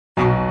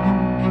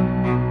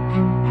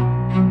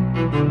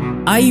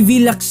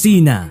Ivy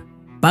Lacsina,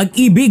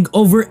 pag-ibig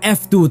over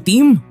F2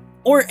 team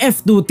or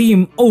F2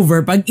 team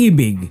over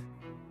pag-ibig?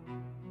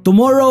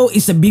 Tomorrow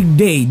is a big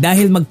day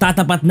dahil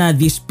magtatapat na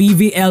this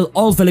PVL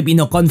All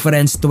Filipino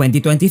Conference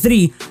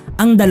 2023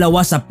 ang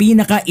dalawa sa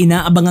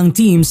pinaka-inaabangang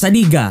team sa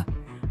liga,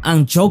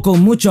 ang Choco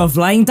Mucho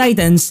Flying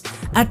Titans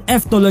at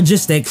F2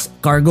 Logistics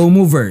Cargo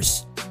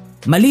Movers.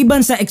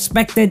 Maliban sa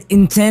expected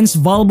intense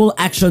volleyball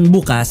action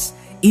bukas,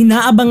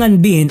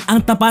 inaabangan din ang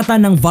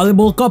tapatan ng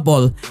volleyball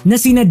couple na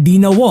sina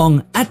Deanna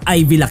Wong at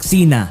Ivy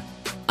Lacsina.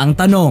 Ang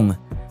tanong,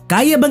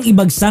 kaya bang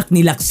ibagsak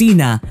ni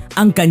Lacsina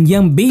ang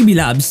kanyang baby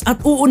loves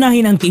at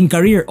uunahin ang team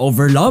career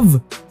over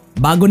love?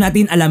 Bago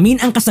natin alamin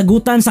ang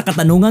kasagutan sa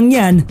katanungang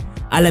yan,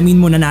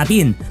 alamin muna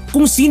natin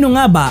kung sino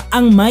nga ba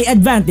ang may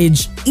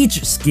advantage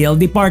each skill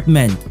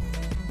department.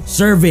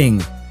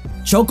 Serving,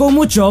 Choco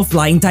Mucho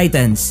Flying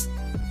Titans.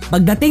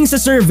 Pagdating sa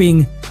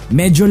serving,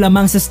 medyo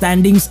lamang sa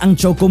standings ang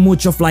Choco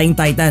Mucho Flying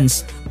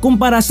Titans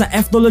kumpara sa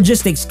F2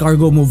 Logistics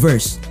Cargo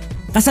Movers.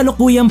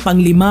 Kasalukuyang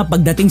pang-5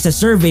 pagdating sa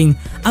serving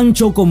ang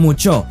Choco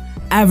Mucho,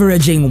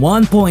 averaging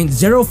 1.05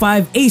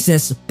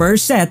 aces per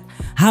set,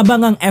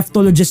 habang ang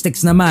F2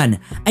 Logistics naman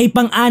ay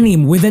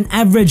pang-6 with an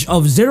average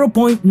of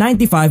 0.95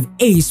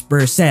 ace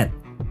per set.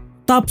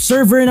 Top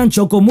server ng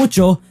Choco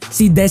Mucho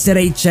si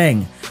Desiree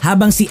Cheng,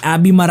 habang si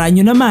Abby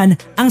Maranyo naman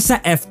ang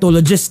sa F2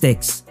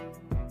 Logistics.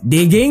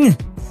 Digging,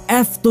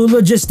 F2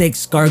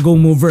 Logistics Cargo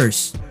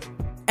Movers.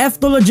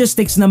 F2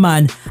 Logistics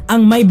naman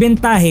ang may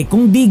bentahe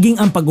kung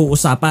digging ang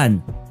pag-uusapan.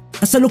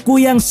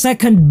 Kasalukuyang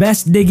second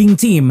best digging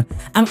team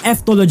ang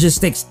F2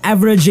 Logistics,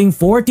 averaging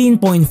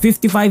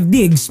 14.55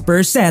 digs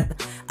per set,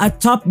 at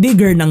top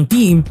digger ng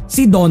team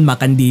si Don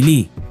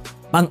Macandili.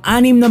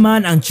 Pang-6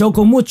 naman ang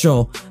Choco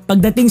Mucho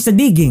pagdating sa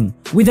digging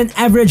with an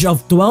average of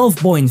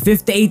 12.58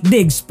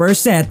 digs per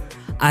set,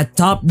 at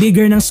top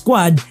digger ng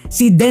squad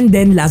si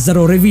Denden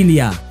Lazaro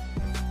Revilla.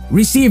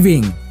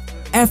 Receiving,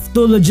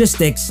 F2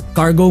 Logistics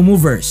Cargo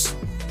Movers.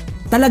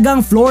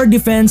 Talagang floor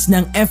defense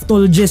ng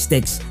F2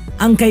 Logistics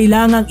ang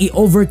kailangang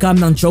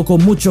i-overcome ng Choco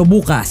Mucho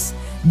bukas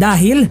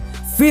dahil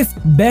 5th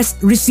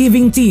best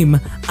receiving team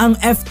ang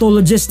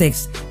F2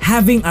 Logistics,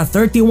 having a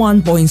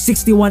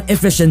 31.61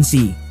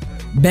 efficiency.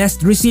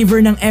 Best receiver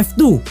ng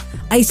F2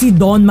 ay si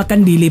Don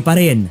Macandili pa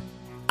rin.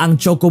 Ang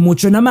Choco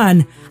Mucho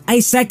naman ay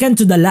second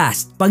to the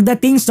last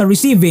pagdating sa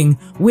receiving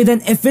with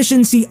an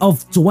efficiency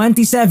of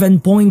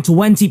 27.20%.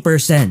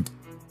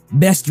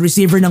 Best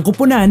receiver ng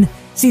kupunan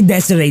si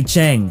Desiree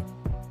Cheng.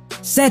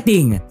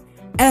 Setting,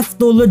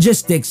 F2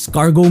 Logistics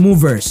Cargo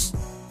Movers.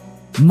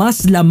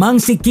 Mas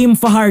lamang si Kim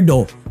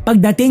Fajardo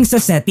pagdating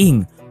sa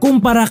setting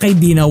kumpara kay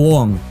Deanna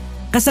Wong.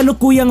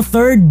 Kasalukuyang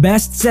third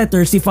best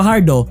setter si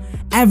Fajardo,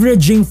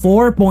 averaging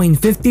 4.50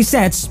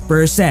 sets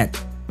per set.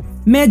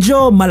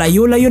 Medyo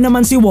malayo-layo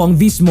naman si Wong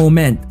this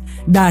moment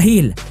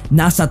dahil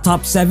nasa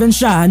top 7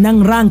 siya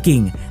ng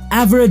ranking,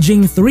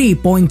 averaging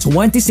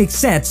 3.26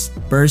 sets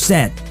per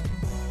set.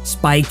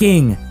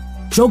 Spiking,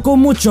 Choco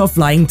Mucho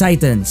Flying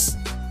Titans.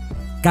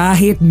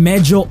 Kahit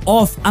medyo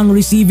off ang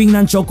receiving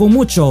ng Choco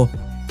Mucho,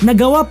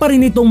 nagawa pa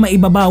rin itong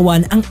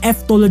maibabawan ang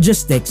F2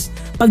 Logistics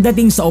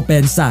pagdating sa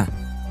opensa.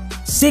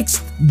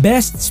 6th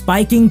best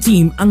spiking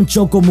team ang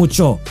Choco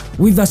Mucho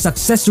with a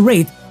success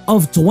rate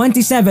of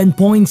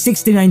 27.69%.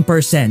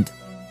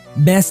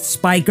 Best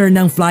spiker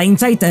ng Flying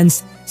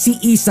Titans si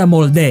Isa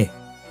Molde.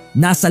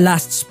 Nasa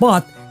last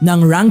spot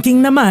ng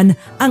ranking naman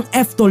ang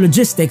F2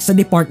 Logistics sa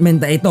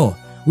department na ito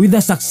with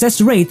a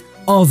success rate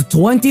of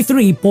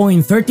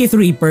 23.33%.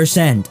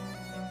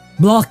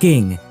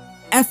 Blocking,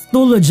 F2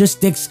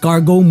 Logistics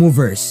Cargo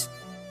Movers.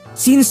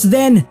 Since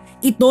then,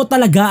 ito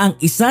talaga ang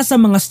isa sa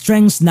mga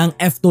strengths ng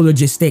F2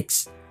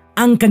 Logistics,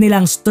 ang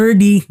kanilang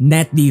sturdy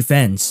net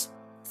defense.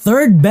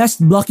 Third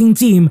best blocking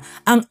team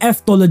ang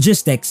F2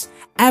 Logistics,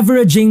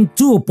 averaging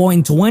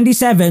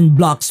 2.27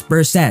 blocks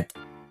per set.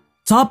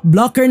 Top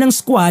blocker ng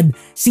squad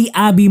si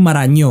Abby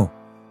Maranyo.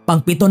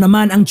 Pang-7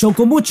 naman ang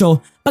Choco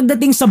Mucho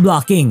pagdating sa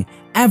blocking,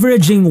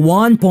 averaging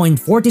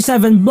 1.47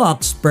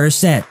 blocks per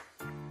set.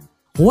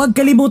 Huwag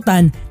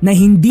kalimutan na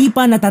hindi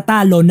pa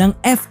natatalo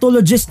ng F2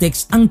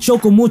 Logistics ang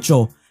Choco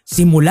Mucho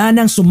simula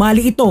nang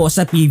sumali ito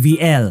sa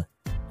PVL.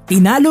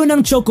 Tinalo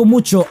ng Choco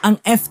Mucho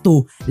ang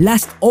F2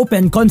 last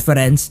Open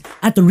Conference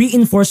at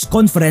Reinforced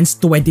Conference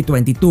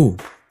 2022.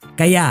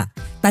 Kaya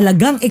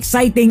talagang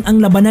exciting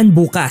ang labanan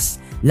bukas,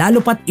 lalo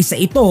pat isa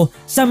ito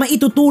sa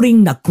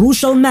maituturing na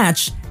crucial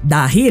match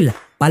dahil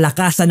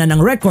palakasan na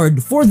ng record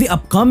for the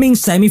upcoming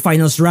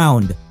semifinals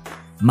round.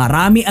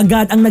 Marami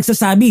agad ang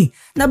nagsasabi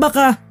na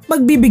baka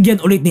magbibigyan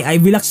ulit ni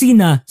Ivy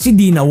Lacsina si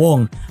Deanna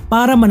Wong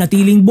para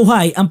manatiling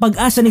buhay ang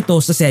pag-asa nito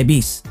sa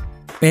semis.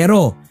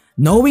 Pero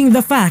knowing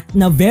the fact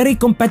na very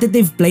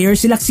competitive player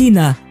si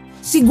Lacsina,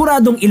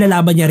 siguradong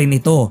ilalaban niya rin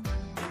ito.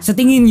 Sa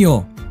tingin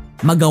nyo,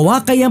 magawa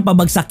kayang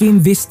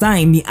pabagsakin this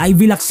time ni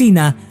Ivy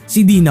Lacsina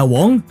si Deanna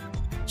Wong?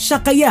 Siya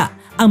kaya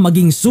ang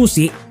maging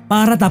susi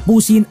para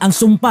tapusin ang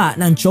sumpa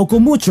ng Choco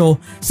Mucho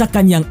sa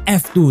kanyang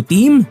F2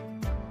 team?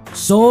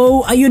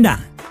 So ayun na,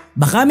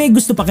 baka may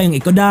gusto pa kayong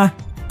ikoda,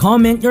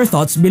 comment your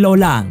thoughts below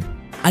lang.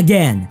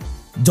 Again,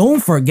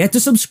 Don't forget to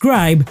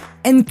subscribe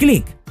and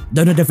click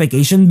the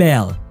notification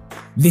bell.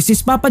 This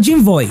is Papa Jim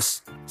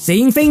Voice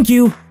saying thank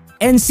you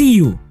and see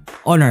you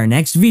on our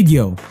next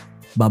video.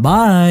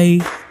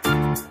 Bye-bye!